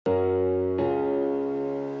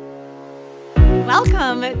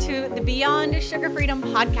Welcome to the Beyond Sugar Freedom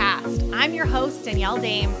podcast. I'm your host, Danielle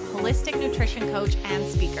Dame, holistic nutrition coach and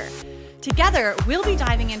speaker. Together, we'll be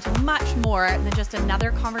diving into much more than just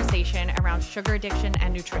another conversation around sugar addiction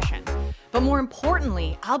and nutrition. But more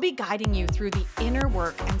importantly, I'll be guiding you through the inner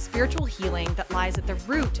work and spiritual healing that lies at the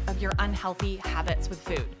root of your unhealthy habits with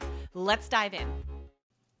food. Let's dive in.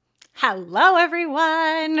 Hello,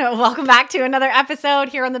 everyone. Welcome back to another episode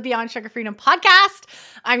here on the Beyond Sugar Freedom podcast.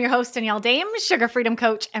 I'm your host, Danielle Dame, sugar freedom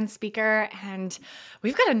coach and speaker, and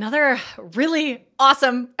we've got another really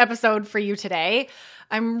awesome episode for you today.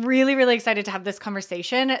 I'm really excited to have this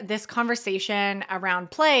conversation around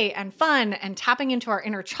play and fun and tapping into our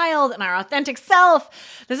inner child and our authentic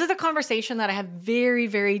self. This is a conversation that I have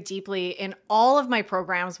very deeply in all of my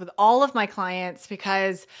programs with all of my clients,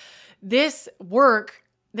 because this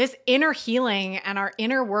inner healing and our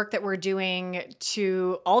inner work that we're doing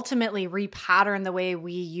to ultimately repattern the way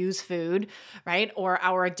we use food, right? Or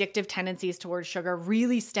our addictive tendencies towards sugar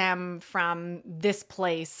really stem from this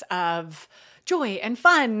place of joy and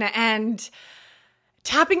fun, and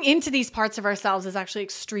tapping into these parts of ourselves is actually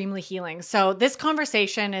extremely healing. So this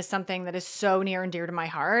conversation is something that is so near and dear to my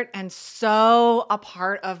heart and so a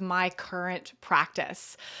part of my current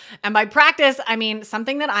practice. And by practice, I mean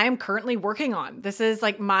something that I am currently working on. This is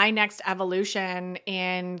like my next evolution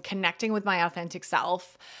in connecting with my authentic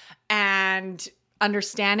self and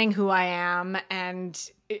understanding who I am, and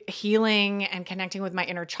healing and connecting with my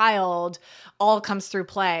inner child all comes through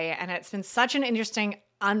play. And it's been such an interesting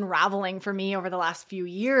unraveling for me over the last few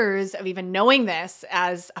years of even knowing this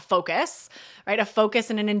as a focus, right? A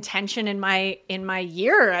focus and an intention in my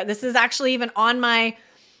year. This is actually even on my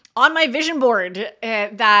vision board,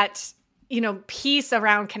 that, piece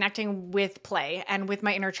around connecting with play and with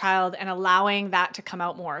my inner child and allowing that to come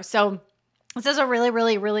out more. So this is a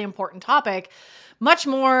really important topic, much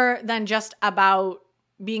more than just about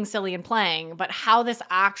being silly and playing, but how this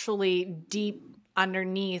actually deep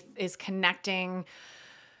underneath is connecting,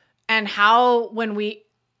 and how when we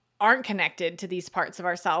aren't connected to these parts of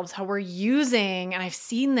ourselves, how we're using, and I've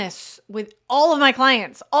seen this with all of my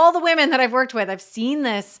clients, all the women that I've worked with, I've seen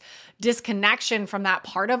this disconnection from that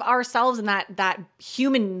part of ourselves and that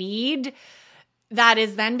human need that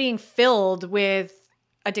is then being filled with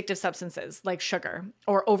addictive substances like sugar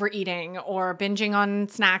or overeating or binging on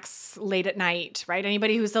snacks late at night, right?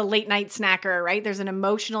 Anybody who's a late night snacker, right? There's an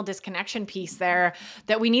emotional disconnection piece there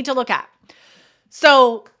that we need to look at.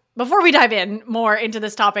 So before we dive in more into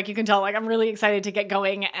this topic, you can tell I'm really excited to get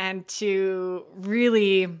going and to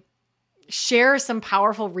really share some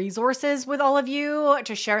powerful resources with all of you,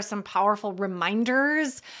 to share some powerful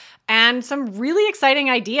reminders and some really exciting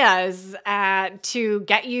ideas to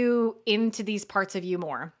get you into these parts of you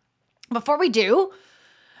more. Before we do,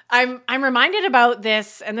 I'm reminded about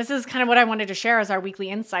this, and this is kind of what I wanted to share as our weekly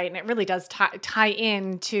insight, and it really does tie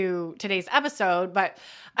into today's episode. But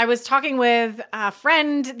I was talking with a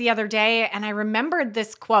friend the other day, and I remembered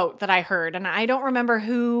this quote that I heard, and I don't remember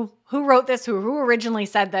who wrote this, who originally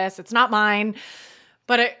said this. It's not mine,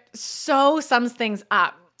 but it so sums things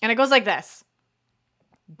up. And it goes like this: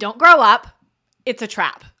 don't grow up, it's a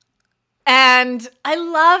trap. And I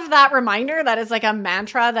love that reminder. That is like a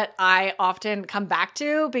mantra that I often come back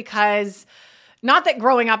to, because not that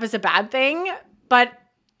growing up is a bad thing, but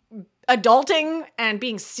adulting and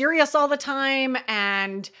being serious all the time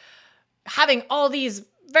and having all these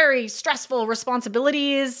very stressful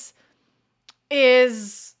responsibilities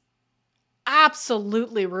is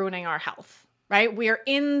absolutely ruining our health, right? We are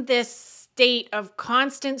in this state of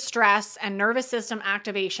constant stress and nervous system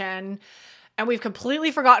activation, and we've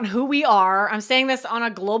completely forgotten who we are. I'm saying this on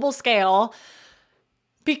a global scale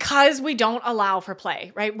because we don't allow for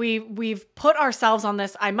play, right? We've put ourselves on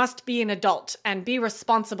this, I must be an adult and be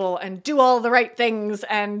responsible and do all the right things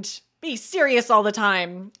and be serious all the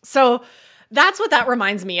time. So that's what that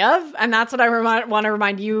reminds me of. And that's what I want to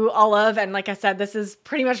remind you all of. And like I said, this is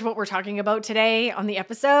pretty much what we're talking about today on the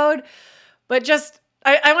episode. But just,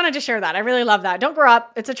 I wanted to share that. I really love that. Don't grow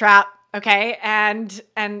up. It's a trap. Okay. And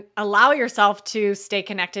allow yourself to stay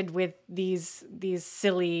connected with these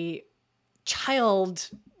silly child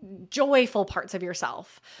joyful parts of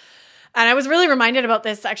yourself. And I was really reminded about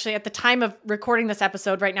this actually at the time of recording this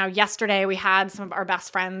episode right now. Yesterday, we had some of our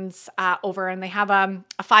best friends over, and they have a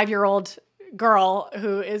 5-year-old girl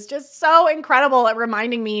who is just so incredible at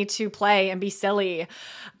reminding me to play and be silly.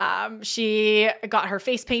 She got her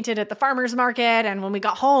face painted at the farmer's market, and when we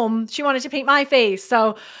got home, she wanted to paint my face.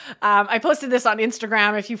 So I posted this on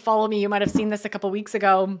Instagram. If you follow me, you might have seen this a couple weeks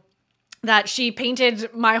ago, that she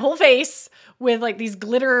painted my whole face with like these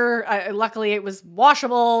glitter, luckily it was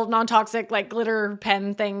washable, non-toxic, like glitter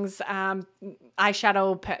pen things,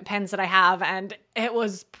 eyeshadow pens that I have, and it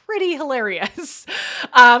was pretty hilarious.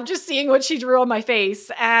 Just seeing what she drew on my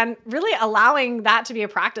face and really allowing that to be a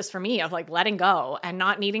practice for me of like letting go and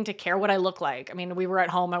not needing to care what I look like. I mean, we were at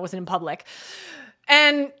home, I wasn't in public.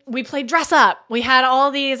 And we played dress up. We had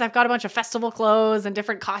all these, I've got a bunch of festival clothes and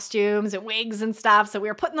different costumes and wigs and stuff. So we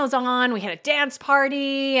were putting those on. We had a dance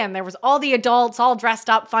party and there was all the adults all dressed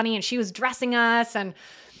up funny and she was dressing us. And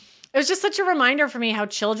it was just such a reminder for me how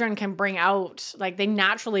children can bring out, like they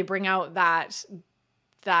naturally bring out that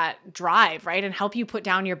drive, right? And help you put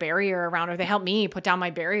down your barrier around, or they help me put down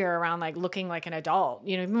my barrier around like looking like an adult.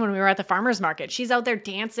 You know, even when we were at the farmer's market, she's out there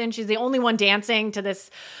dancing. She's the only one dancing to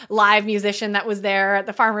this live musician that was there at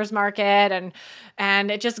the farmer's market.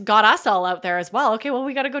 And it just got us all out there as well. Okay, well,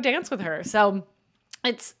 we got to go dance with her. So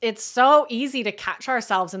it's so easy to catch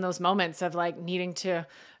ourselves in those moments of like needing to,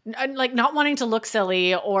 like not wanting to look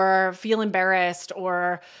silly or feel embarrassed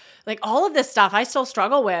or like all of this stuff I still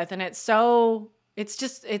struggle with. And it's so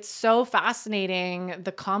fascinating,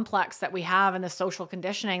 the complex that we have and the social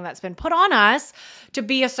conditioning that's been put on us to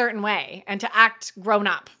be a certain way and to act grown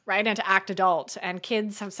up, right? And to act adult. And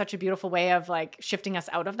kids have such a beautiful way of like shifting us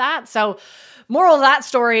out of that. So moral of that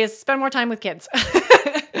story is spend more time with kids.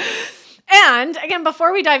 And again,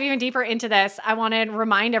 before we dive even deeper into this, I want to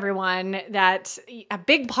remind everyone that a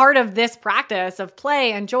big part of this practice of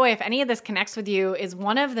play and joy, if any of this connects with you, is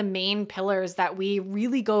one of the main pillars that we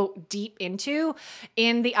really go deep into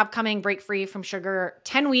in the upcoming Break Free from Sugar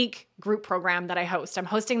 10-week group program that I host. I'm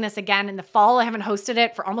hosting this again in the fall. I haven't hosted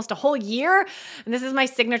it for almost a whole year. And this is my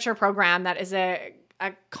signature program that is a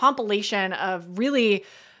compilation of really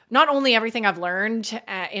not only everything I've learned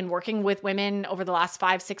in working with women over the last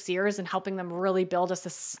 5-6 years and helping them really build a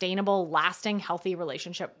sustainable, lasting, healthy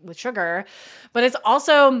relationship with sugar, but it's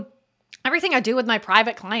also everything I do with my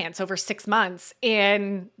private clients over 6 months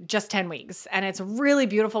in just 10 weeks. And it's really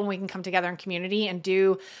beautiful when we can come together in community and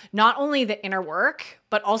do not only the inner work,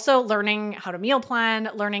 but also learning how to meal plan,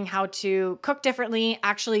 learning how to cook differently,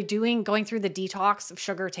 actually going through the detox of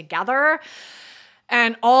sugar together.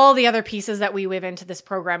 And all the other pieces that we weave into this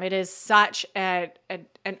program. It is such an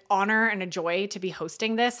honor and a joy to be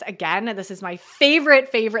hosting this. Again, this is my favorite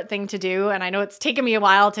thing to do. And I know it's taken me a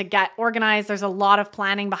while to get organized. There's a lot of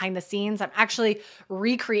planning behind the scenes. I'm actually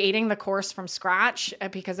recreating the course from scratch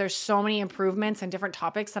because there's so many improvements and different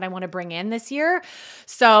topics that I want to bring in this year.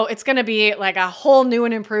 So it's going to be like a whole new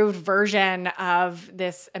and improved version of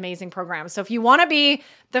this amazing program. So if you want to be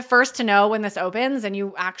the first to know when this opens and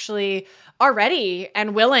you actually are ready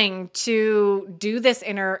and willing to do this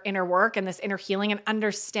inner work and this inner healing and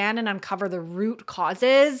understand and uncover the root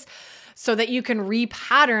causes so that you can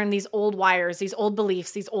repattern these old wires, these old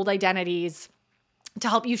beliefs, these old identities to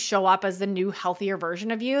help you show up as the new, healthier version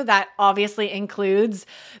of you, that obviously includes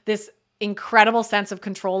this incredible sense of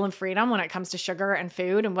control and freedom when it comes to sugar and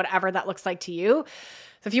food and whatever that looks like to you.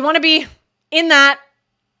 So if you want to be in that,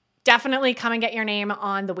 definitely come and get your name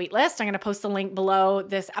on the wait list. I'm going to post the link below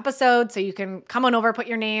this episode so you can come on over, put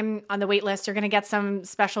your name on the wait list. You're going to get some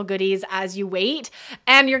special goodies as you wait.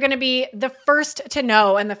 And you're going to be the first to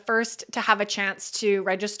know and the first to have a chance to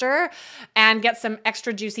register and get some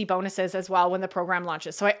extra juicy bonuses as well when the program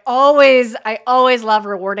launches. So I always love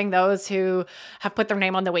rewarding those who have put their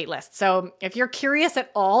name on the wait list. So if you're curious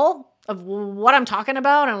at all of what I'm talking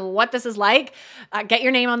about and what this is like, get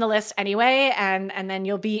your name on the list anyway, and then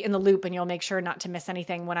you'll be in the loop and you'll make sure not to miss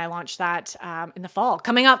anything when I launch that in the fall.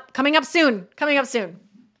 Coming up soon.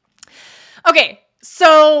 Okay,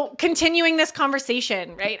 so continuing this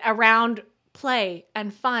conversation, right, around play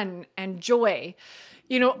and fun and joy.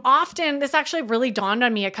 You know, often, this actually really dawned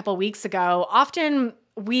on me a couple weeks ago, often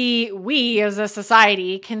we as a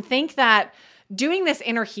society can think that doing this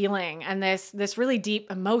inner healing and this really deep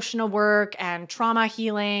emotional work and trauma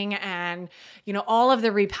healing and, you know, all of the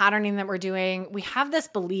repatterning that we're doing, we have this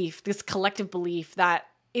belief, this collective belief that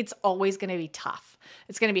it's always going to be tough.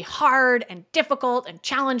 It's going to be hard and difficult and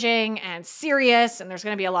challenging and serious, and there's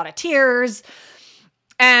going to be a lot of tears.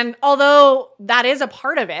 And although that is a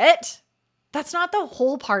part of it, that's not the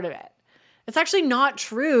whole part of it. It's actually not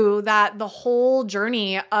true that the whole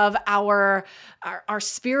journey of our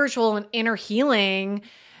spiritual and inner healing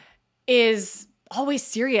is always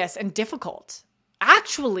serious and difficult.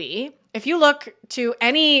 Actually, if you look to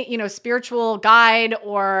any, you know, spiritual guide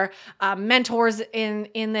or mentors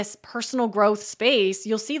in this personal growth space,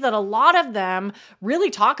 you'll see that a lot of them really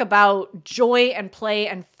talk about joy and play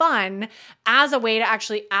and fun as a way to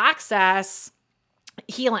actually access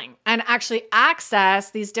healing and actually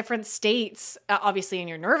access these different states, obviously in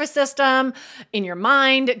your nervous system, in your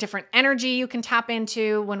mind, different energy you can tap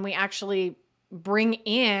into when we actually bring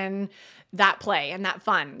in that play and that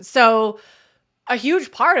fun. So a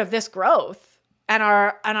huge part of this growth and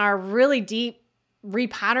our really deep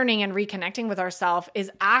repatterning and reconnecting with ourselves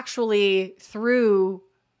is actually through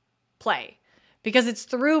play, because it's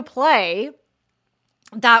through play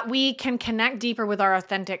that we can connect deeper with our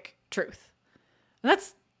authentic truth. And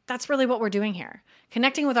that's really what we're doing here.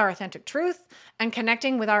 Connecting with our authentic truth and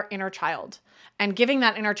connecting with our inner child and giving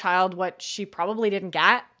that inner child what she probably didn't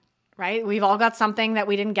get, right? We've all got something that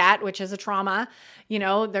we didn't get, which is a trauma.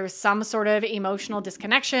 There's some sort of emotional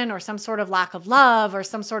disconnection or some sort of lack of love or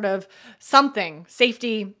some sort of something,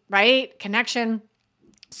 safety, right? Connection.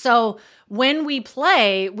 So when we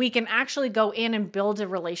play, we can actually go in and build a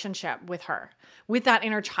relationship with her, with that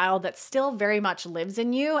inner child that still very much lives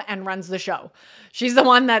in you and runs the show. She's the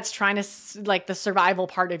one that's trying to, like, the survival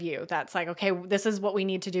part of you. That's like, okay, this is what we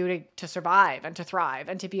need to do to survive and to thrive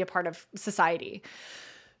and to be a part of society.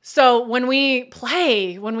 So when we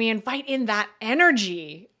play, when we invite in that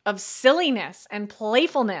energy of silliness and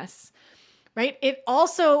playfulness, right? It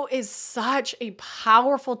also is such a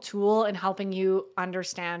powerful tool in helping you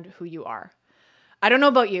understand who you are. I don't know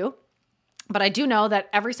about you, but I do know that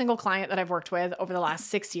every single client that I've worked with over the last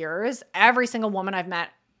 6 years, every single woman I've met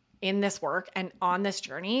in this work and on this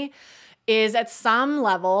journey is at some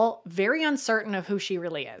level very uncertain of who she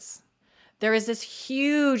really is. There is this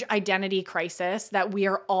huge identity crisis that we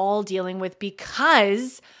are all dealing with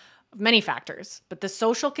because of many factors, but the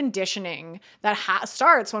social conditioning that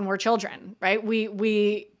starts when we're children, right?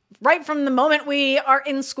 We right from the moment we are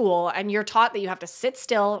in school and you're taught that you have to sit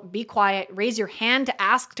still, be quiet, raise your hand to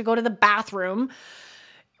ask to go to the bathroom,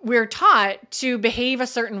 we're taught to behave a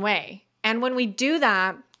certain way. And when we do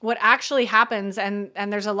that, what actually happens, and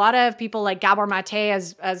there's a lot of people like Gabor Mate,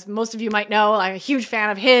 as most of you might know, I'm a huge fan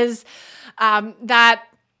of his, that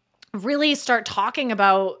really start talking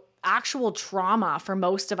about actual trauma for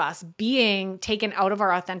most of us being taken out of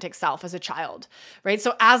our authentic self as a child, right?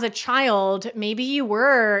 So as a child, maybe you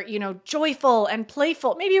were, joyful and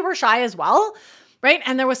playful. Maybe you were shy as well, right?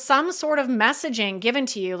 And there was some sort of messaging given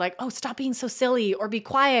to you like, oh, stop being so silly, or be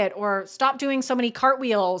quiet, or stop doing so many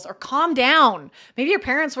cartwheels, or calm down. Maybe your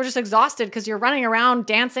parents were just exhausted because you're running around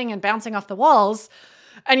dancing and bouncing off the walls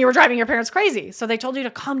and you were driving your parents crazy. So they told you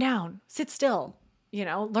to calm down, sit still,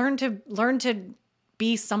 learn to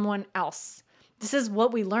be someone else. This is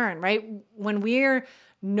what we learn, right? When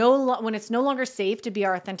when it's no longer safe to be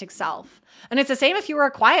our authentic self. And it's the same if you were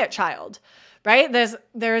a quiet child, right? There's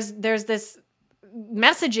this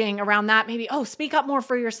messaging around that, maybe, oh, speak up more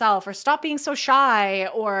for yourself, or stop being so shy,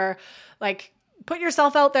 or like put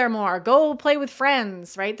yourself out there more, go play with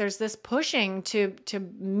friends, right? There's this pushing to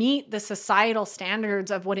meet the societal standards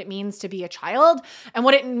of what it means to be a child and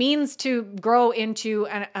what it means to grow into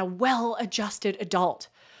a well-adjusted adult.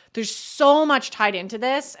 There's so much tied into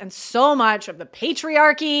this, and so much of the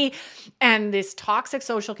patriarchy and this toxic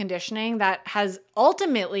social conditioning that has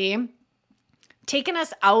ultimately taken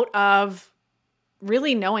us out of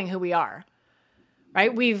really knowing who we are.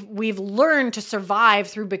 Right? We've learned to survive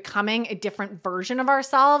through becoming a different version of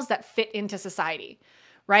ourselves that fit into society,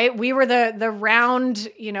 right? We were the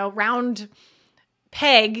round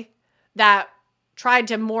peg that tried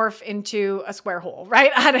to morph into a square hole,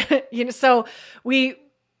 right? So we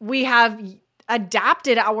have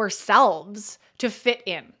adapted ourselves to fit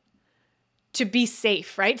in, to be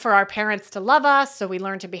safe, right? For our parents to love us, so we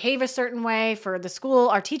learn to behave a certain way. For the school,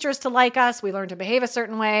 our teachers to like us, we learn to behave a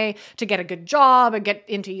certain way. To get a good job and get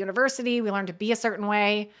into university, we learn to be a certain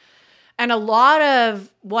way. And a lot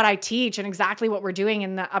of what I teach and exactly what we're doing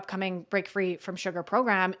in the upcoming Break Free from Sugar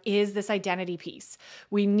program is this identity piece.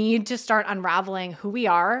 We need to start unraveling who we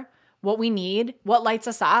are, what we need, what lights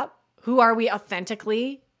us up, who are we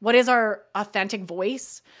authentically, what is our authentic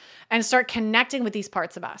voice, and start connecting with these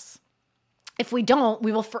parts of us. If we don't,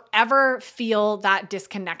 we will forever feel that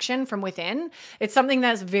disconnection from within. It's something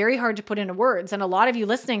that's very hard to put into words. And a lot of you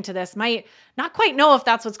listening to this might not quite know if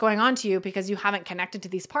that's what's going on to you because you haven't connected to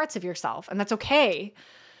these parts of yourself. And that's okay.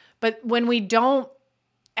 But when we don't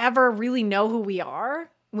ever really know who we are,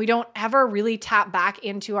 we don't ever really tap back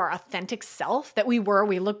into our authentic self that we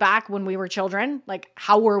look back when we were children, like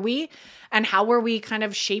how were we? And how were we kind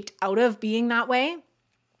of shaped out of being that way?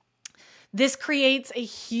 This creates a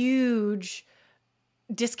huge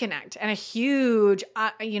disconnect and a huge,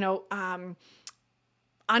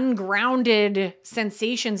 ungrounded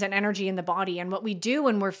sensations and energy in the body. And what we do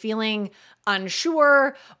when we're feeling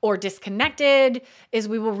unsure or disconnected is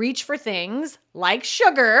we will reach for things like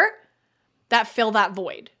sugar that fill that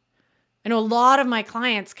void. I know a lot of my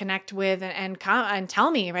clients connect with and come and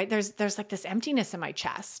tell me, right? There's like this emptiness in my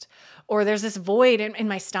chest, or there's this void in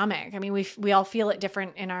my stomach. I mean, we all feel it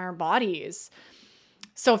different in our bodies.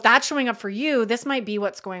 So if that's showing up for you, this might be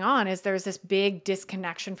what's going on, is there's this big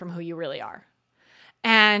disconnection from who you really are.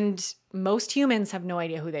 And most humans have no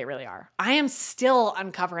idea who they really are. I am still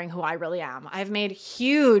uncovering who I really am. I've made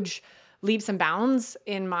huge leaps and bounds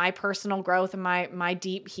in my personal growth and my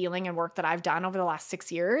deep healing and work that I've done over the last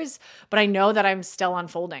 6 years. But I know that I'm still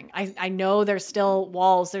unfolding. I know there's still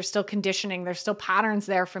walls, there's still conditioning, there's still patterns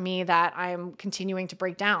there for me that I'm continuing to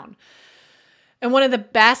break down. And one of the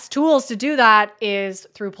best tools to do that is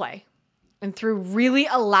through play and through really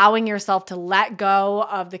allowing yourself to let go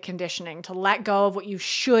of the conditioning, to let go of what you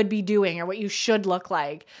should be doing or what you should look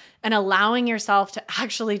like, and allowing yourself to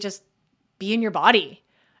actually just be in your body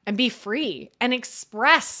and be free and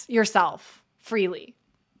express yourself freely.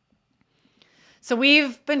 So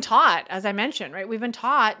we've been taught, as I mentioned, right? We've been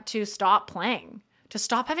taught to stop playing, to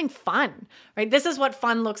stop having fun, right? This is what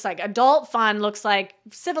fun looks like. Adult fun looks like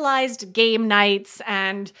civilized game nights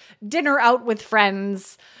and dinner out with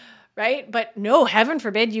friends, right? But no, heaven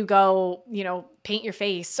forbid you go, paint your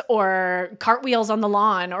face or cartwheels on the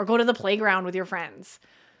lawn or go to the playground with your friends,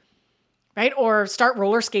 right? Or start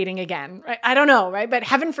roller skating again, right? I don't know, right? But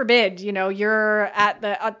heaven forbid, you're at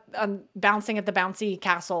the bouncing at the bouncy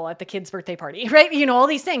castle at the kid's birthday party, right? All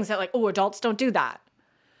these things that adults don't do that.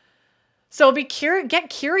 So get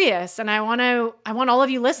curious. And I want all of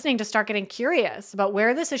you listening to start getting curious about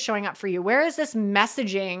where this is showing up for you. Where is this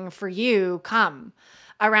messaging for you come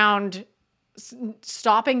around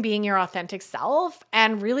stopping being your authentic self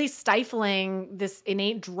and really stifling this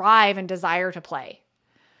innate drive and desire to play?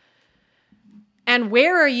 And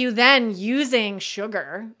where are you then using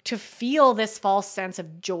sugar to feel this false sense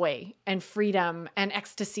of joy and freedom and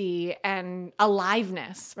ecstasy and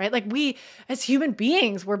aliveness, right? Like we, as human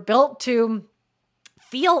beings, we're built to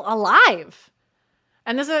feel alive.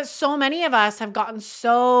 And this is so many of us have gotten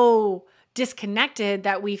so disconnected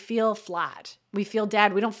that we feel flat. We feel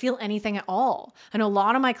dead. We don't feel anything at all. I know a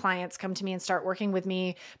lot of my clients come to me and start working with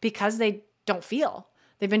me because they don't feel.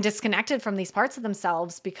 They've been disconnected from these parts of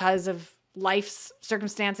themselves because of life's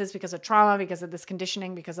circumstances, because of trauma, because of this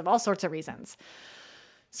conditioning, because of all sorts of reasons.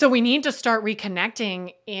 So we need to start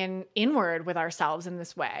reconnecting inward with ourselves in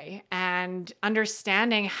this way and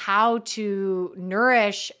understanding how to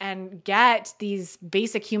nourish and get these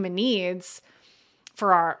basic human needs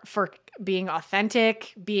for being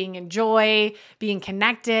authentic, being in joy, being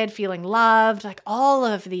connected, feeling loved, like all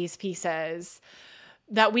of these pieces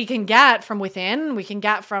that we can get from within, we can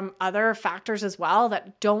get from other factors as well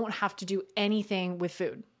that don't have to do anything with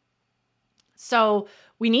food. So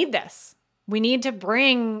we need this. We need to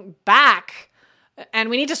bring back, and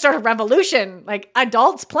we need to start a revolution, like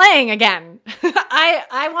adults playing again.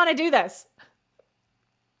 I want to do this.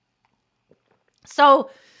 So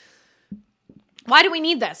why do we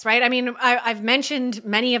need this, right? I mean, I've mentioned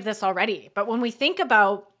many of this already, but when we think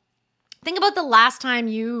about the last time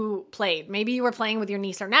you played. Maybe you were playing with your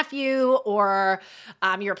niece or nephew, or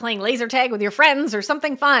you were playing laser tag with your friends or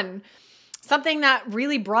something fun, something that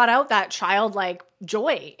really brought out that childlike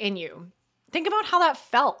joy in you. Think about how that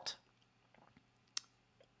felt.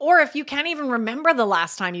 Or if you can't even remember the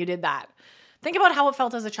last time you did that, think about how it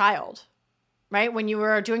felt as a child, right? When you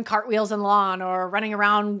were doing cartwheels in lawn or running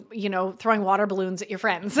around, throwing water balloons at your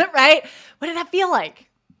friends, right? What did that feel like?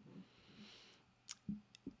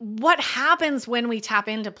 What happens when we tap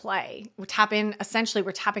into play? We're tapping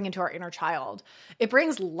into our inner child. It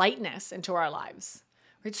brings lightness into our lives.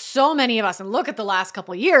 Right? So many of us, and look at the last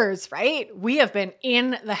couple of years, right? We have been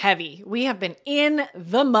in the heavy. We have been in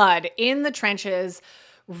the mud, in the trenches,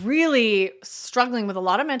 really struggling with a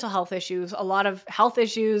lot of mental health issues, a lot of health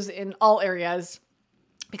issues in all areas,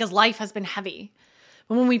 because life has been heavy.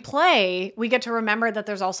 But when we play, we get to remember that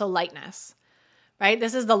there's also lightness. Right?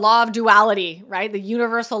 This is the law of duality, right? The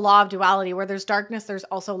universal law of duality, where there's darkness, there's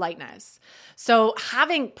also lightness. So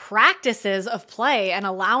having practices of play and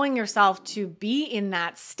allowing yourself to be in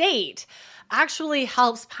that state actually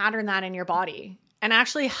helps pattern that in your body and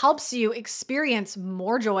actually helps you experience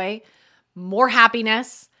more joy, more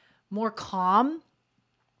happiness, more calm.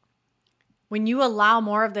 When you allow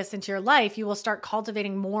more of this into your life, you will start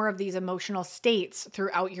cultivating more of these emotional states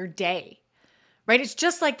throughout your day. Right? It's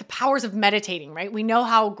just like the powers of meditating, right? We know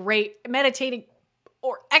how great meditating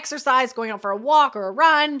or exercise, going out for a walk or a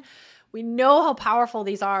run, we know how powerful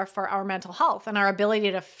these are for our mental health and our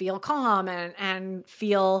ability to feel calm and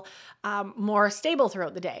feel more stable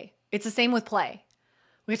throughout the day. It's the same with play.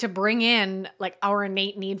 We have to bring in like our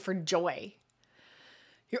innate need for joy.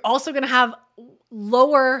 You're also going to have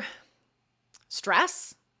lower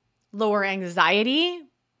stress, lower anxiety,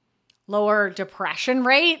 lower depression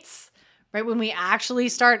rates, right? When we actually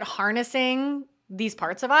start harnessing these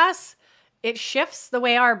parts of us, it shifts the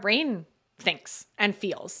way our brain thinks and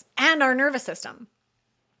feels and our nervous system.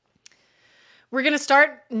 We're going to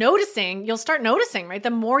start noticing, you'll start noticing, right? The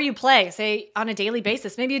more you play, say on a daily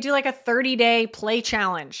basis, maybe you do like a 30-day play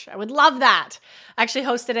challenge. I would love that. I actually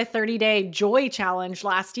hosted a 30-day joy challenge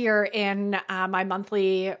last year in my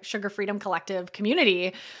monthly Sugar Freedom Collective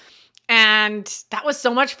community. And that was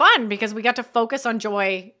so much fun because we got to focus on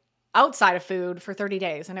joy outside of food for 30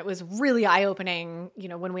 days. And it was really eye-opening,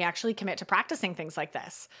 when we actually commit to practicing things like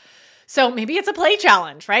this. So maybe it's a play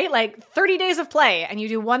challenge, right? Like 30 days of play, and you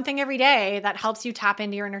do one thing every day that helps you tap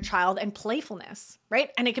into your inner child and playfulness, right?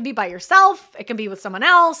 And it can be by yourself. It can be with someone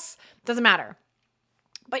else. It doesn't matter.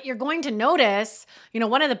 But you're going to notice,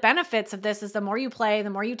 one of the benefits of this is the more you play, the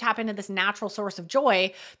more you tap into this natural source of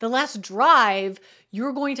joy, the less drive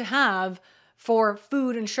you're going to have for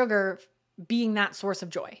food and sugar being that source of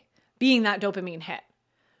joy, being that dopamine hit.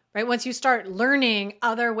 Right? Once you start learning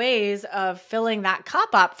other ways of filling that cup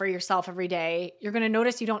up for yourself every day, you're going to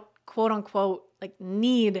notice you don't quote unquote like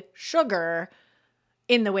need sugar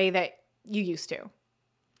in the way that you used to.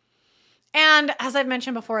 And as I've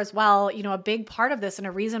mentioned before as well, a big part of this and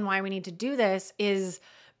a reason why we need to do this is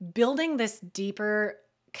building this deeper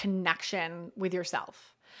connection with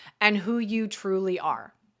yourself and who you truly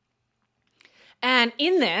are. And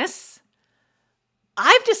in this,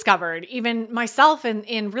 I've discovered even myself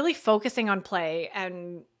in really focusing on play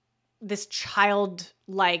and this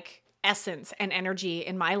childlike essence and energy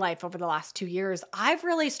in my life over the last 2 years, I've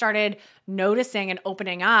really started noticing and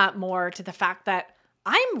opening up more to the fact that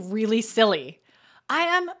I'm really silly. I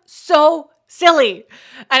am so silly.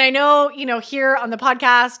 And I know, here on the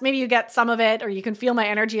podcast, maybe you get some of it or you can feel my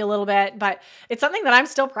energy a little bit, but it's something that I'm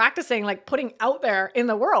still practicing, like putting out there in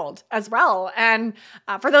the world as well. And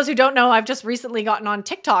for those who don't know, I've just recently gotten on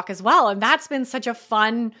TikTok as well. And that's been such a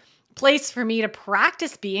fun place for me to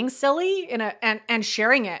practice being silly and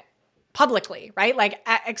sharing it publicly, right? Like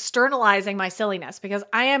externalizing my silliness because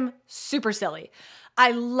I am super silly.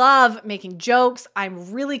 I love making jokes.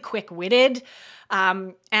 I'm really quick-witted.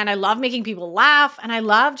 And I love making people laugh. And I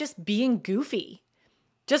love just being goofy,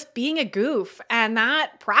 just being a goof. And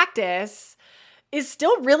that practice is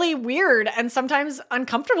still really weird and sometimes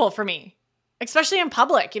uncomfortable for me, especially in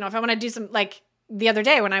public. If I want to do some, like the other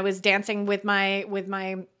day when I was dancing with my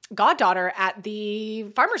goddaughter at the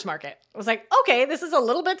farmer's market, I was like, okay, this is a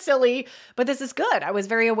little bit silly, but this is good. I was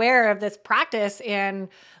very aware of this practice in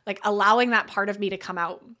like allowing that part of me to come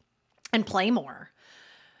out and play more.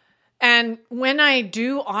 And when I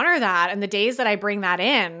do honor that and the days that I bring that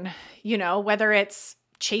in, whether it's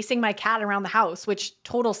chasing my cat around the house, which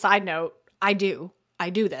total side note, I do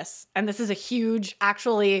this. And this is a huge,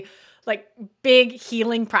 actually like big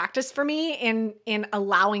healing practice for me in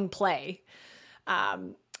allowing play.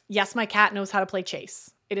 Yes, my cat knows how to play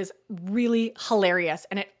chase. It is really hilarious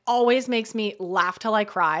and it always makes me laugh till I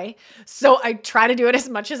cry. So I try to do it as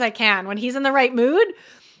much as I can. When he's in the right mood,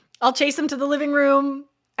 I'll chase him to the living room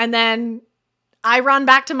and then I run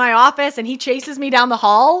back to my office and he chases me down the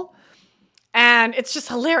hall and it's just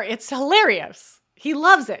hilarious. It's hilarious. He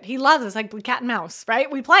loves it. It's like cat and mouse,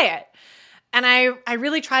 right? We play it. And I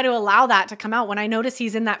really try to allow that to come out. When I notice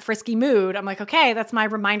he's in that frisky mood, I'm like, okay, that's my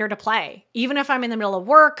reminder to play. Even if I'm in the middle of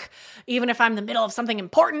work, even if I'm in the middle of something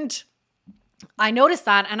important, I notice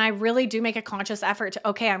that. And I really do make a conscious effort to,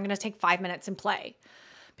 okay, I'm going to take 5 minutes and play.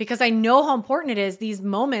 Because I know how important it is, these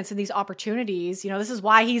moments and these opportunities. This is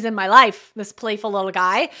why he's in my life, this playful little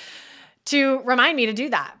guy, to remind me to do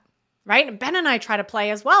that. Right? Ben and I try to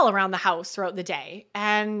play as well around the house throughout the day.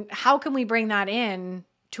 And how can we bring that in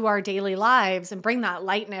to our daily lives and bring that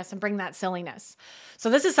lightness and bring that silliness? So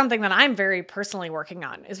this is something that I'm very personally working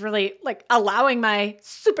on, is really like allowing my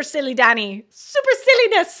super silly Danny, super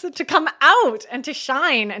silliness to come out and to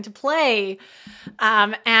shine and to play,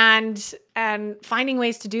 and finding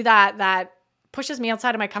ways to do that pushes me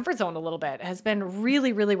outside of my comfort zone a little bit has been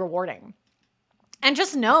really, really rewarding. And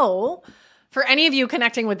just know, for any of you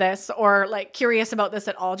connecting with this or like curious about this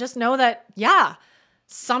at all, just know that,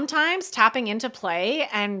 sometimes tapping into play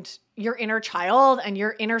and your inner child and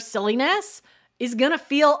your inner silliness is going to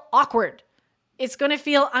feel awkward. It's going to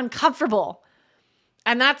feel uncomfortable.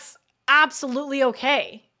 And that's absolutely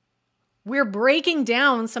okay. We're breaking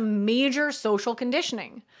down some major social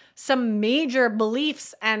conditioning, some major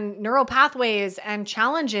beliefs and neural pathways and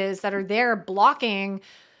challenges that are there blocking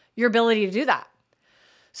your ability to do that.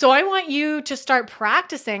 So I want you to start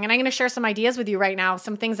practicing, and I'm going to share some ideas with you right now,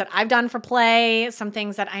 some things that I've done for play, some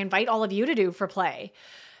things that I invite all of you to do for play.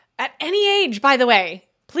 At any age, by the way,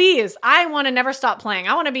 please, I want to never stop playing.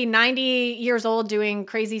 I want to be 90 years old doing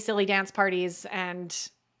crazy, silly dance parties and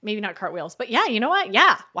maybe not cartwheels, but yeah, you know what?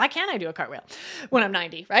 Yeah. Why can't I do a cartwheel when I'm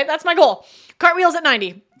 90, right? That's my goal. Cartwheels at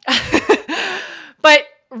 90. But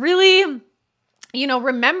really,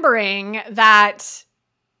 remembering that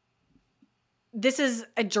this is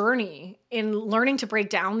a journey in learning to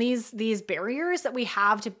break down these barriers that we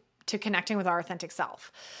have to connecting with our authentic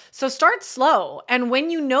self. So start slow. And when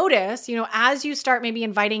you notice, as you start maybe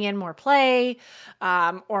inviting in more play,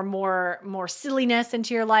 or more silliness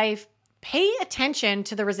into your life, pay attention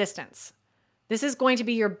to the resistance. This is going to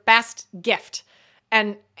be your best gift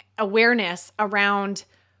and awareness around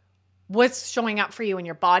what's showing up for you in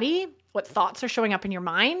your body, what thoughts are showing up in your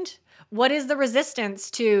mind. What is the resistance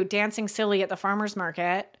to dancing silly at the farmer's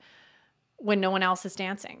market when no one else is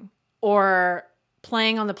dancing? Or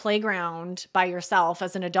playing on the playground by yourself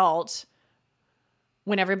as an adult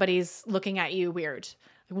when everybody's looking at you weird?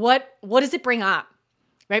 What does it bring up?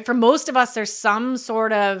 Right? For most of us, there's some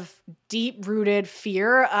sort of deep-rooted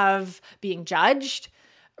fear of being judged,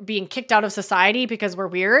 being kicked out of society because we're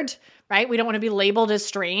weird, right? We don't want to be labeled as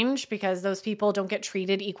strange because those people don't get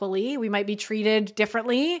treated equally. We might be treated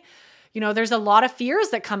differently. There's a lot of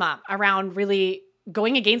fears that come up around really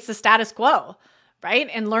going against the status quo, right?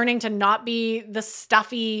 And learning to not be the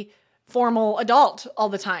stuffy, formal adult all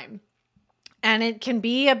the time. And it can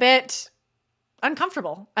be a bit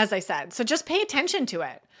uncomfortable, as I said. So just pay attention to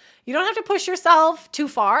it. You don't have to push yourself too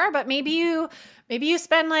far, but maybe you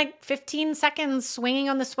spend like 15 seconds swinging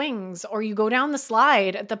on the swings, or you go down the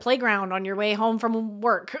slide at the playground on your way home from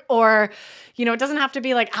work, or, it doesn't have to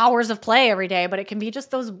be like hours of play every day, but it can be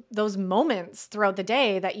just those moments throughout the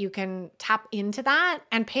day that you can tap into that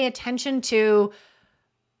and pay attention to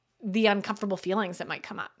the uncomfortable feelings that might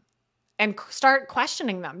come up. And start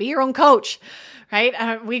questioning them. Be your own coach,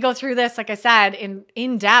 right? We go through this, like I said,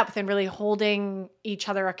 in depth and really holding each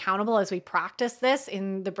other accountable as we practice this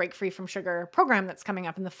in the Break Free from Sugar program that's coming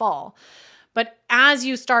up in the fall. But as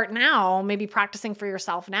you start now, maybe practicing for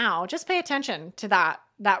yourself now, just pay attention to that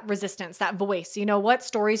resistance, that voice. What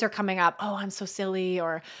stories are coming up? Oh, I'm so silly,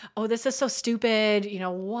 or oh, this is so stupid.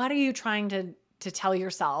 What are you trying to tell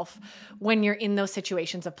yourself when you're in those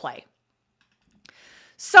situations of play?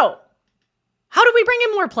 So, how do we bring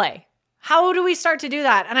in more play? How do we start to do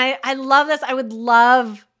that? And I love this. I would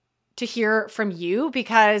love to hear from you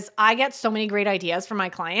because I get so many great ideas from my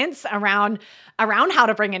clients around how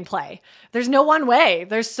to bring in play. There's no one way.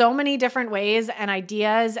 There's so many different ways and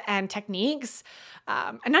ideas and techniques,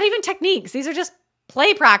 and not even techniques. These are just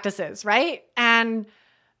play practices, right? And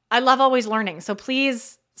I love always learning. So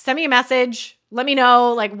please send me a message. Let me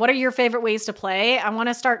know, what are your favorite ways to play? I want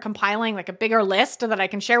to start compiling a bigger list that I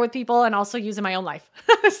can share with people and also use in my own life.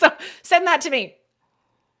 So send that to me.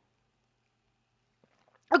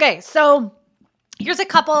 Okay, so here's a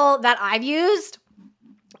couple that I've used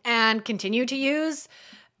and continue to use,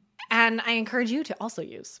 and I encourage you to also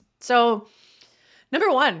use. So number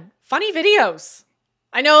one, funny videos.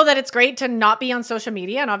 I know that it's great to not be on social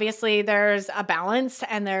media, and obviously there's a balance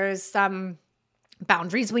and there's some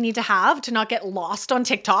boundaries we need to have to not get lost on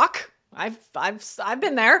TikTok. I've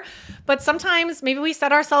been there, but sometimes maybe we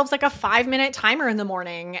set ourselves a 5-minute timer in the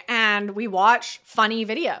morning and we watch funny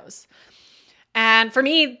videos. And for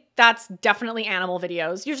me, that's definitely animal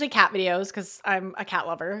videos, usually cat videos because I'm a cat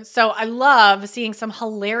lover. So I love seeing some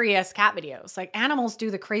hilarious cat videos. Animals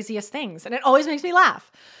do the craziest things and it always makes me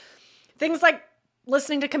laugh. Things like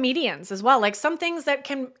listening to comedians as well, some things that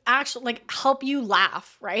can actually help you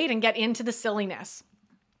laugh, right? And get into the silliness.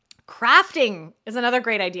 Crafting is another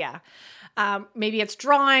great idea. Maybe it's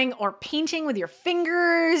drawing or painting with your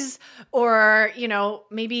fingers, or,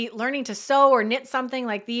 maybe learning to sew or knit something,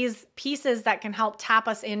 these pieces that can help tap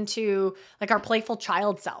us into our playful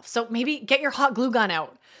child self. So maybe get your hot glue gun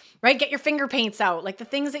out, right? Get your finger paints out, the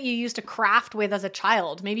things that you used to craft with as a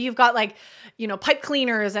child. Maybe you've got pipe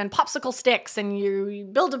cleaners and popsicle sticks and you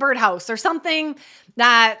build a birdhouse or something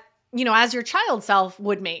that, as your child self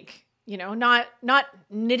would make, not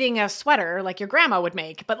knitting a sweater like your grandma would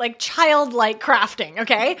make, but childlike crafting.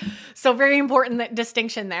 Okay. So very important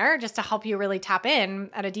distinction there, just to help you really tap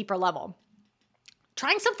in at a deeper level.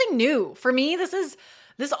 Trying something new. For me,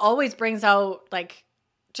 this always brings out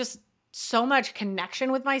just so much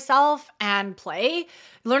connection with myself and play.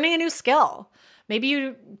 Learning a new skill. Maybe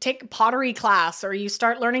you take a pottery class, or you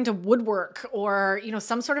start learning to woodwork, or,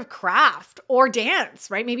 some sort of craft, or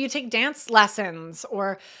dance, right? Maybe you take dance lessons,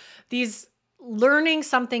 or these learning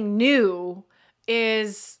something new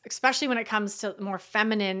is, especially when it comes to more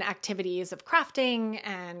feminine activities of crafting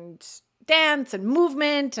and dance and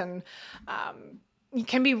movement and you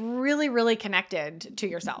can be really, really connected to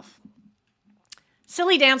yourself.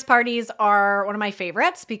 Silly dance parties are one of my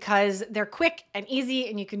favorites because they're quick and easy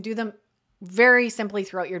and you can do them very simply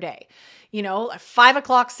throughout your day. You know, a 5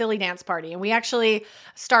 o'clock silly dance party. And we actually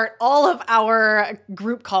start all of our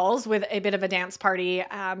group calls with a bit of a dance party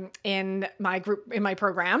in my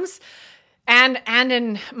programs. And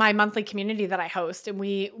in my monthly community that I host. And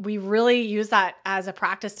we really use that as a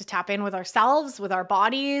practice to tap in with ourselves, with our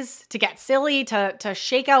bodies, to get silly, to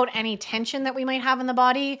shake out any tension that we might have in the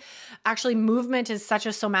body. Actually, movement is such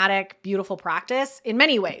a somatic, beautiful practice in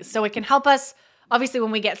many ways. So it can help us, obviously,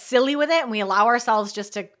 when we get silly with it and we allow ourselves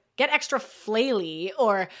just to get extra flaily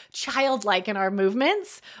or childlike in our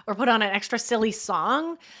movements or put on an extra silly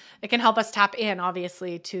song, it can help us tap in,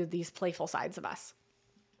 obviously, to these playful sides of us.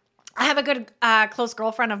 I have a good close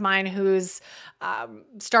girlfriend of mine who's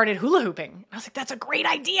started hula hooping. I was like, that's a great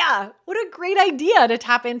idea. What a great idea to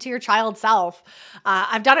tap into your child self.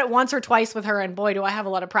 I've done it once or twice with her, and boy, do I have a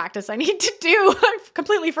lot of practice I need to do. I've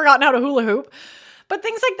completely forgotten how to hula hoop. But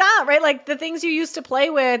things like that, right? Like the things you used to play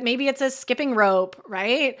with, maybe it's a skipping rope,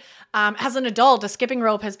 right? As an adult, a skipping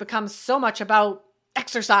rope has become so much about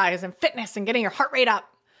exercise and fitness and getting your heart rate up.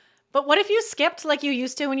 But what if you skipped like you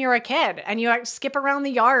used to when you were a kid and you skip around the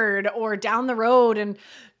yard or down the road and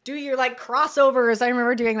do your like crossovers? I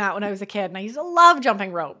remember doing that when I was a kid and I used to love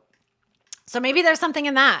jumping rope. So maybe there's something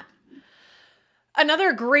in that.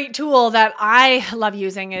 Another great tool that I love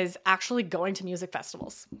using is actually going to music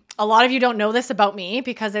festivals. A lot of you don't know this about me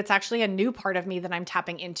because it's actually a new part of me that I'm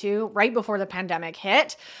tapping into. Right before the pandemic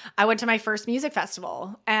hit, I went to my first music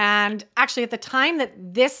festival. And actually at the time that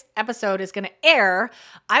this episode is going to air,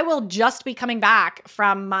 I will just be coming back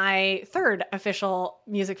from my third official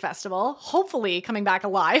music festival, hopefully coming back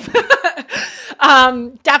alive.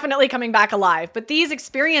 Definitely coming back alive. But these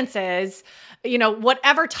experiences, you know,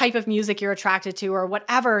 whatever type of music you're attracted to or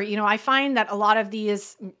whatever, you know, I find that a lot of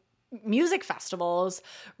these music festivals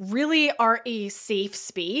really are a safe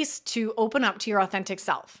space to open up to your authentic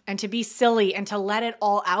self and to be silly and to let it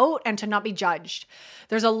all out and to not be judged.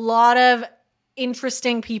 There's a lot of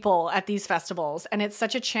interesting people at these festivals, and it's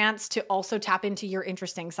such a chance to also tap into your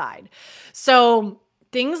interesting side. So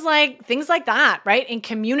things like that, right? In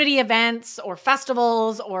community events or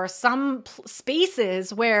festivals or some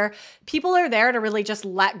spaces where people are there to really just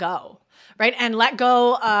let go, right? And let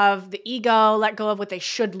go of the ego, let go of what they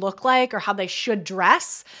should look like or how they should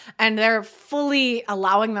dress. And they're fully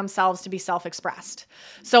allowing themselves to be self-expressed.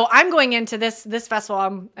 So I'm going into this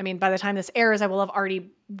festival. I mean, by the time this airs, I will have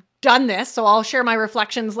already done this. So I'll share my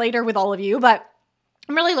reflections later with all of you, but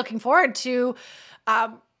I'm really looking forward to,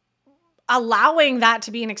 allowing that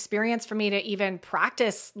to be an experience for me to even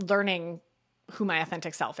practice learning who my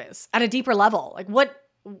authentic self is at a deeper level. Like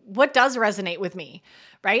what does resonate with me,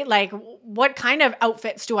 right? Like what kind of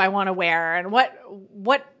outfits do I want to wear and what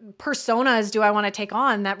personas do I want to take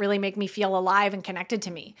on that really make me feel alive and connected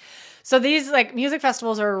to me? So these like music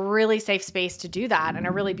festivals are a really safe space to do that and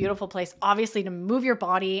a really beautiful place, obviously, to move your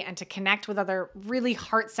body and to connect with other really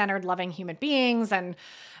heart-centered, loving human beings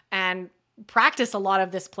and practice a lot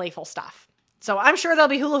of this playful stuff. So I'm sure there'll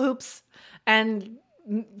be hula hoops and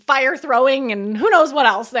fire throwing and who knows what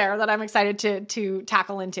else there that I'm excited to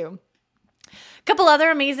tackle into. A couple other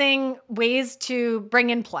amazing ways to bring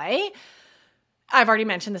in play. I've already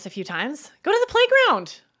mentioned this a few times. Go to the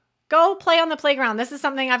playground. Go play on the playground. This is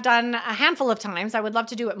something I've done a handful of times. I would love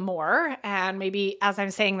to do it more. And maybe as I'm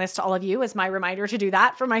saying this to all of you as my reminder to do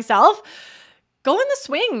that for myself, go in the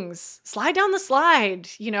swings, slide down the slide,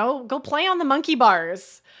 go play on the monkey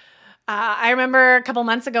bars. I remember a couple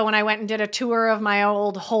months ago when I went and did a tour of my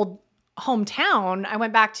old hometown, I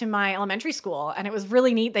went back to my elementary school and it was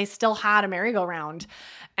really neat. They still had a merry-go-round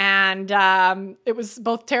and it was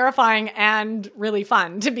both terrifying and really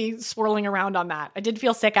fun to be swirling around on that. I did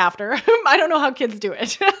feel sick after. I don't know how kids do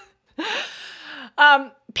it.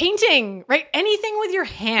 Painting, right? Anything with your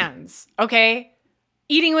hands, okay?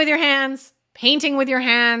 Eating with your hands, painting with your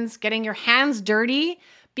hands, getting your hands dirty,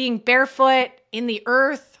 being barefoot in the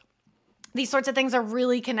earth. These sorts of things are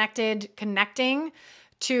really connecting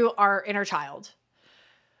to our inner child.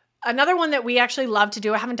 Another one that we actually love to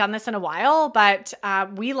do, I haven't done this in a while, but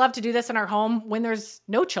we love to do this in our home when there's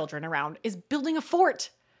no children around, is building a fort.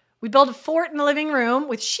 We build a fort in the living room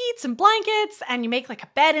with sheets and blankets, and you make like a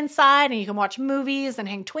bed inside, and you can watch movies and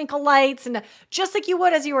hang twinkle lights, and just like you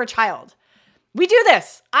would as you were a child. We do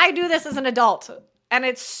this. I do this as an adult, and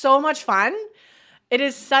it's so much fun. It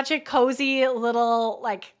is such a cozy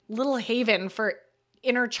little haven for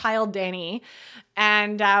inner child Danny.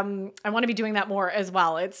 And I want to be doing that more as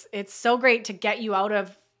well. It's so great to get you out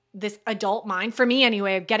of this adult mind, for me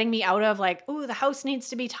anyway, of getting me out of like, oh, the house needs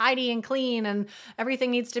to be tidy and clean and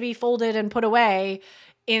everything needs to be folded and put away,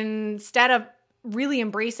 instead of really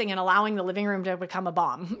embracing and allowing the living room to become a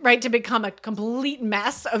bomb, right? To become a complete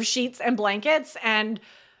mess of sheets and blankets, and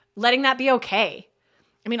letting that be okay.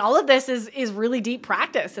 I mean, all of this is really deep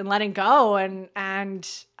practice in letting go and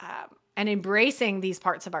embracing these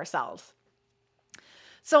parts of ourselves.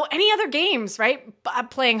 So any other games, right?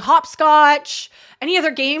 Playing hopscotch, any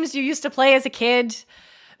other games you used to play as a kid.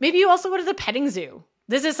 Maybe you also go to the petting zoo.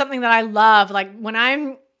 This is something that I love. Like when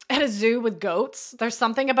I'm at a zoo with goats, there's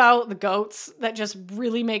something about the goats that just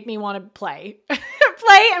really make me want to play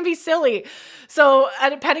and be silly. So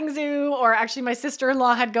at a petting zoo, or actually my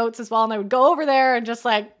sister-in-law had goats as well, and I would go over there and just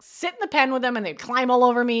like sit in the pen with them, and they'd climb all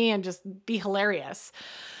over me and just be hilarious.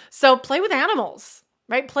 So play with animals.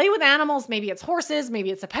 Right? Play with animals. Maybe it's horses, maybe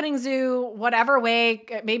it's a petting zoo, whatever way.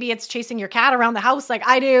 Maybe it's chasing your cat around the house like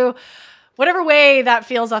I do. Whatever way that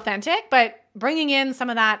feels authentic, but bringing in some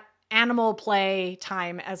of that animal play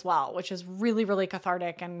time as well, which is really, really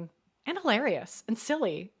cathartic and hilarious and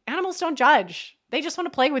silly. Animals don't judge. They just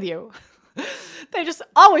want to play with you. They just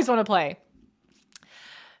always want to play.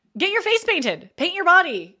 Get your face painted. Paint your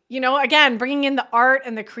body. Again, bringing in the art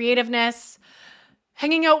and the creativeness.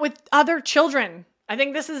 Hanging out with other children. I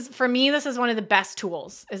think this is one of the best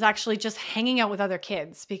tools, is actually just hanging out with other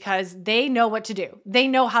kids, because they know what to do. They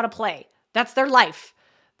know how to play. That's their life.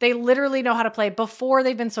 They literally know how to play before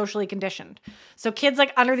they've been socially conditioned. So kids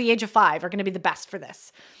like under the age of 5 are going to be the best for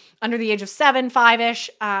this. Under the age of 7, 5-ish,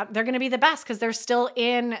 they're going to be the best because they're still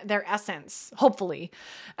in their essence, hopefully.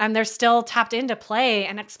 And they're still tapped into play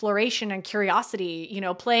and exploration and curiosity,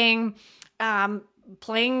 playing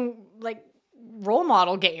like role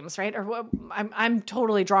model games, right? Or I'm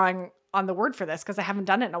totally drawing on the word for this because I haven't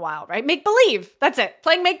done it in a while, right? Make believe. That's it.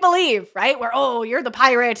 Playing make believe, right? Where, you're the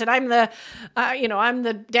pirate and I'm the, I'm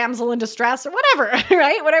the damsel in distress or whatever,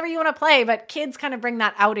 right? Whatever you want to play, but kids kind of bring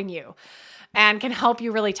that out in you and can help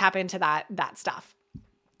you really tap into that stuff.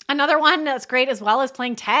 Another one that's great as well is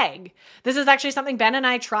playing tag. This is actually something Ben and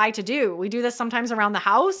I try to do. We do this sometimes around the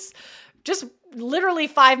house. Just literally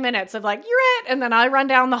 5 minutes of like, you're it. And then I run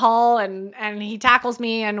down the hall and he tackles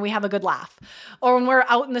me and we have a good laugh. Or when we're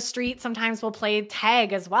out in the street, sometimes we'll play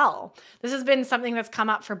tag as well. This has been something that's come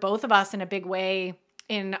up for both of us in a big way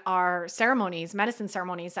in our ceremonies, medicine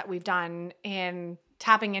ceremonies that we've done in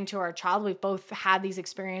tapping into our child. We've both had these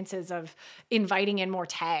experiences of inviting in more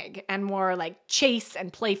tag and more like chase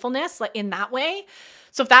and playfulness like in that way.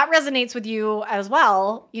 So if that resonates with you as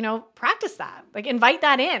well, practice that, like invite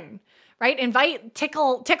that in. Right? Invite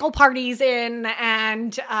tickle parties in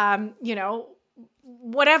and,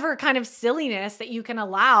 whatever kind of silliness that you can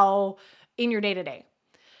allow in your day-to-day,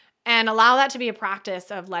 and allow that to be a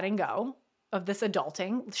practice of letting go of this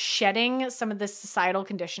adulting, shedding some of this societal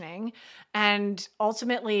conditioning, and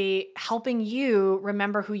ultimately helping you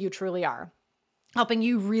remember who you truly are, helping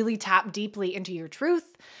you really tap deeply into your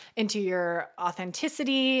truth, into your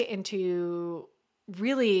authenticity, into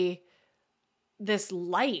really this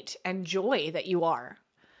light and joy that you are.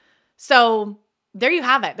 So there you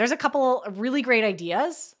have it. There's a couple of really great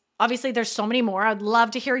ideas. Obviously, there's so many more. I'd love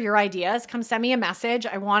to hear your ideas. Come send me a message.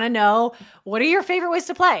 I want to know, what are your favorite ways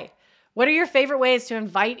to play? What are your favorite ways to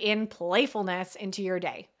invite in playfulness into your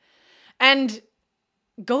day? And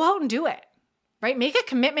go out and do it, right? Make a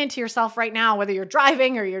commitment to yourself right now, whether you're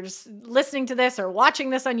driving or you're just listening to this or watching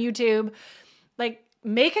this on YouTube. Like,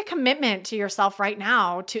 make a commitment to yourself right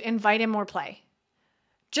now to invite in more play.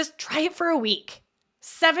 Just try it for a week.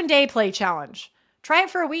 7-day play challenge. Try it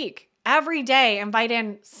for a week. Every day, invite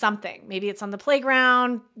in something. Maybe it's on the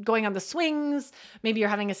playground, going on the swings. Maybe you're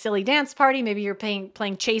having a silly dance party. Maybe you're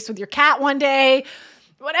playing chase with your cat one day.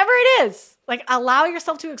 Whatever it is, like allow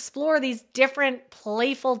yourself to explore these different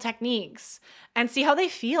playful techniques and see how they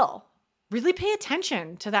feel. Really pay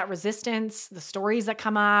attention to that resistance, the stories that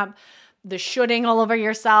come up, the shoulding all over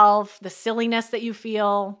yourself, the silliness that you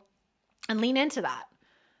feel, and lean into that.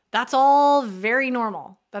 That's all very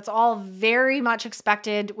normal. That's all very much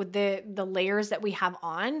expected with the layers that we have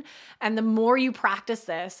on. And the more you practice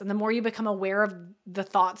this and the more you become aware of the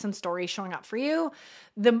thoughts and stories showing up for you,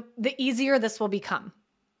 the easier this will become.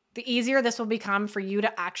 The easier this will become for you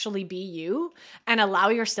to actually be you and allow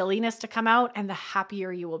your silliness to come out, and the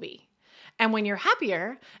happier you will be. And when you're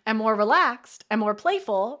happier and more relaxed and more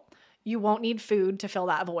playful, you won't need food to fill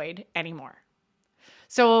that void anymore.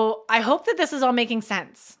 So I hope that this is all making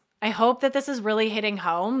sense. I hope that this is really hitting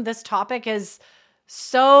home. This topic is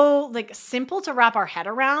so like simple to wrap our head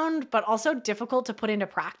around, but also difficult to put into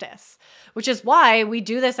practice, which is why we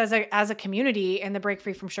do this as a community in the Break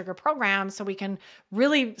Free from Sugar program, so we can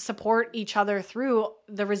really support each other through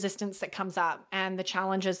the resistance that comes up and the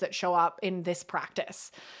challenges that show up in this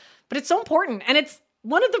practice. But it's so important, and it's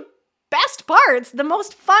one of the best parts, the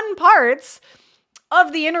most fun parts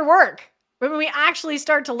of the inner work, when we actually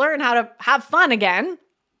start to learn how to have fun again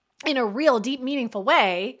in a real, deep, meaningful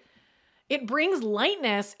way. It brings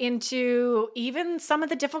lightness into even some of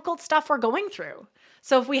the difficult stuff we're going through.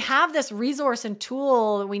 So if we have this resource and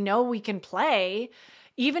tool that we know we can play,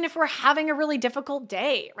 even if we're having a really difficult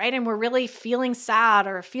day, right? And we're really feeling sad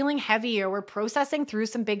or feeling heavy, or we're processing through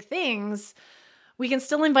some big things, we can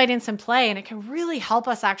still invite in some play, and it can really help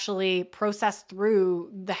us actually process through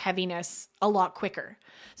the heaviness a lot quicker.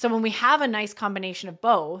 So when we have a nice combination of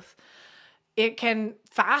both, it can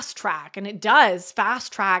fast track, and it does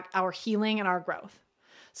fast track our healing and our growth.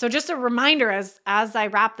 So just a reminder as I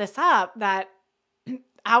wrap this up, that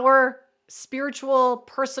our spiritual,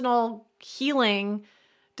 personal healing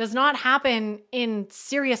does not happen in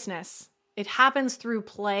seriousness. It happens through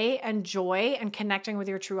play and joy and connecting with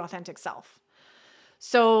your true, authentic self.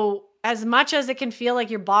 So as much as it can feel like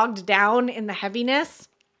you're bogged down in the heaviness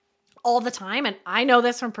all the time, and I know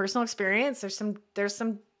this from personal experience, there's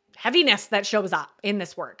some heaviness that shows up in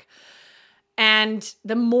this work. And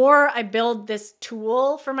the more I build this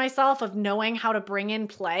tool for myself of knowing how to bring in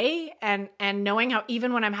play and knowing how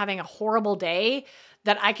even when I'm having a horrible day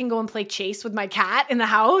that I can go and play chase with my cat in the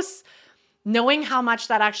house, knowing how much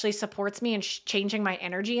that actually supports me and changing my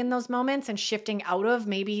energy in those moments and shifting out of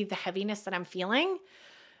maybe the heaviness that I'm feeling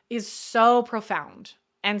is so profound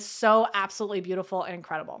and so absolutely beautiful and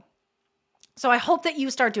incredible. So I hope that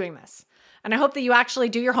you start doing this. And I hope that you actually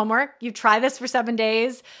do your homework. You try this for 7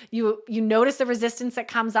 days. You notice the resistance that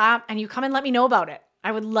comes up, and you come and let me know about it.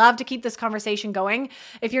 I would love to keep this conversation going.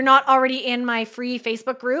 If you're not already in my free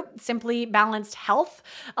Facebook group, Simply Balanced Health,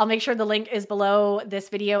 I'll make sure the link is below this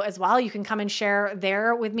video as well. You can come and share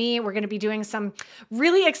there with me. We're going to be doing some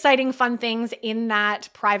really exciting, fun things in that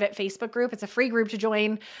private Facebook group. It's a free group to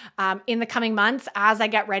join in the coming months as I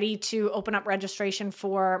get ready to open up registration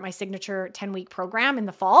for my signature 10-week program in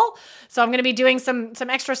the fall. So I'm going to be doing some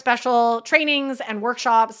extra special trainings and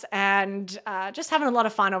workshops and just having a lot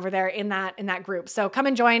of fun over there in that group. So come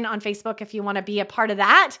and join on Facebook if you want to be a part of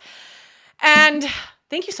that. And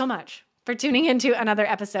thank you so much for tuning into another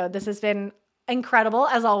episode. This has been incredible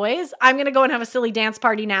as always. I'm going to go and have a silly dance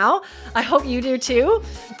party now. I hope you do too.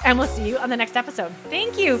 And we'll see you on the next episode.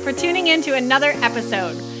 Thank you for tuning into another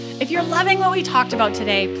episode. If you're loving what we talked about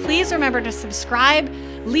today, please remember to subscribe,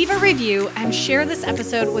 leave a review, and share this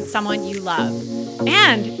episode with someone you love.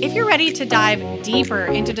 And if you're ready to dive deeper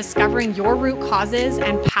into discovering your root causes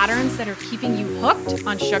and patterns that are keeping you hooked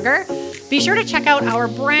on sugar, be sure to check out our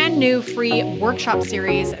brand new free workshop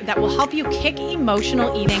series that will help you kick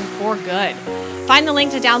emotional eating for good. Find the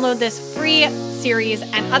link to download this free series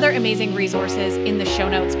and other amazing resources in the show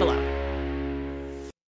notes below.